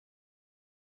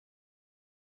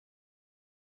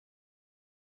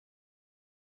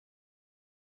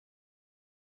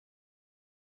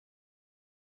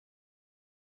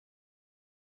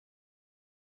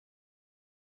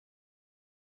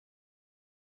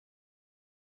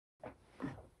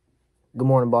Good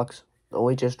morning, Bucks. The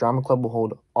OHS Drama Club will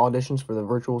hold auditions for the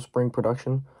virtual spring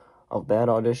production of Bad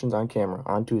Auditions on Camera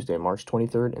on Tuesday, March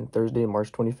 23rd and Thursday,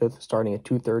 March 25th, starting at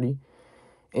 2:30.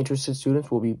 Interested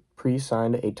students will be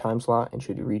pre-assigned a time slot and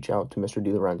should reach out to Mr.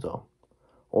 DiLorenzo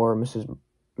or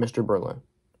Mr. Berlin.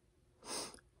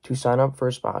 To sign up for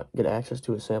a spot, get access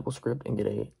to a sample script, and get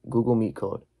a Google Meet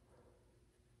code.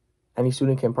 Any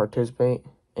student can participate,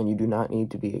 and you do not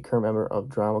need to be a current member of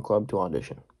Drama Club to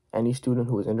audition. Any student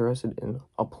who is interested in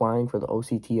applying for the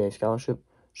OCTA scholarship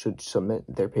should submit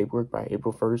their paperwork by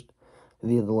April 1st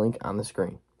via the link on the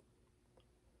screen.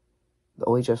 The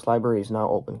OHS library is now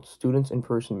open. Students in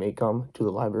person may come to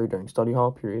the library during study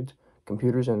hall periods.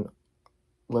 Computers and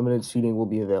limited seating will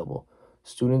be available.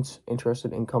 Students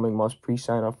interested in coming must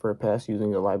pre-sign up for a pass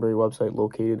using the library website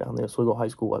located on the Oswego High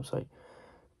School website.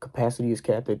 Capacity is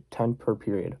capped at 10 per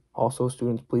period. Also,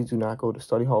 students, please do not go to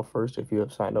study hall first if you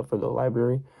have signed up for the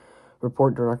library.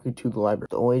 Report directly to the library.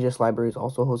 The OHS library is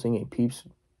also hosting a PEEPS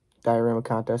diorama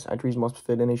contest. Entries must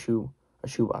fit in a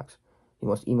shoebox. You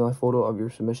must email a photo of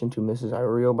your submission to Mrs.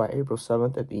 Iorio by April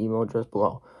 7th at the email address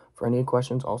below. For any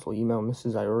questions, also email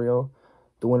Mrs. Iorio.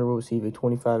 The winner will receive a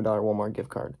 $25 Walmart gift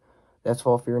card. That's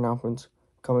all for your announcements.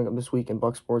 Coming up this week in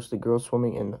Buck Sports, the girls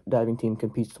swimming and diving team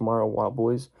competes tomorrow while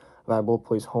boys volleyball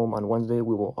plays home on Wednesday.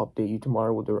 We will update you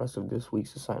tomorrow with the rest of this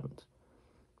week's assignments.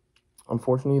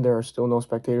 Unfortunately, there are still no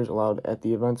spectators allowed at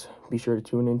the events. Be sure to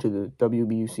tune in to the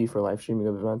WBUC for live streaming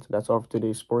of events. That's all for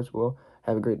today's sports. Will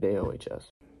have a great day,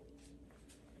 OHS.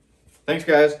 Thanks,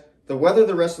 guys. The weather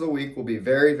the rest of the week will be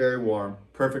very, very warm.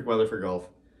 Perfect weather for golf.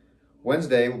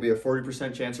 Wednesday will be a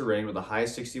 40% chance of rain with a high of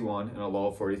 61 and a low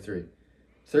of 43.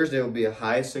 Thursday will be a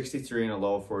high of 63 and a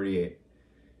low of 48.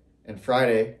 And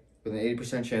Friday, with an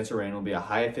 80% chance of rain, will be a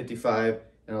high of 55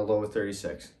 and a low of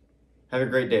 36. Have a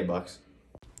great day, Bucks.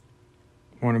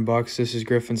 Morning, Bucks. This is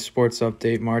Griffin's Sports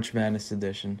Update, March Madness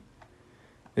edition.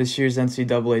 This year's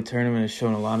NCAA tournament has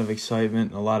shown a lot of excitement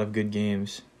and a lot of good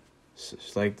games.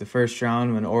 It's like the first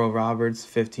round when Oral Roberts,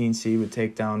 15 seed, would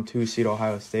take down 2 seed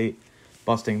Ohio State,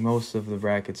 busting most of the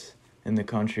brackets in the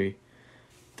country.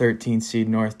 13 seed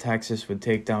North Texas would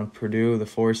take down Purdue, the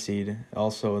 4 seed,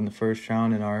 also in the first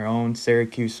round, and our own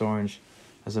Syracuse Orange,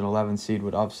 as an 11 seed,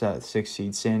 would upset 6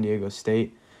 seed San Diego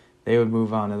State. They would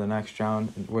move on to the next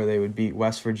round, where they would beat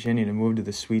West Virginia to move to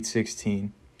the Sweet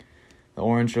 16. The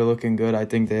Orange are looking good. I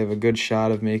think they have a good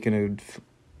shot of making a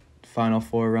Final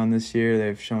Four run this year.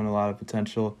 They've shown a lot of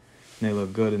potential, and they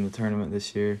look good in the tournament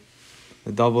this year.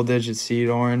 The double-digit seed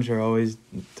Orange are always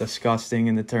disgusting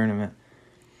in the tournament.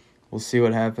 We'll see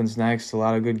what happens next. A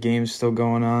lot of good games still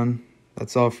going on.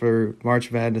 That's all for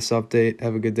March Madness update.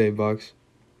 Have a good day, Bucks.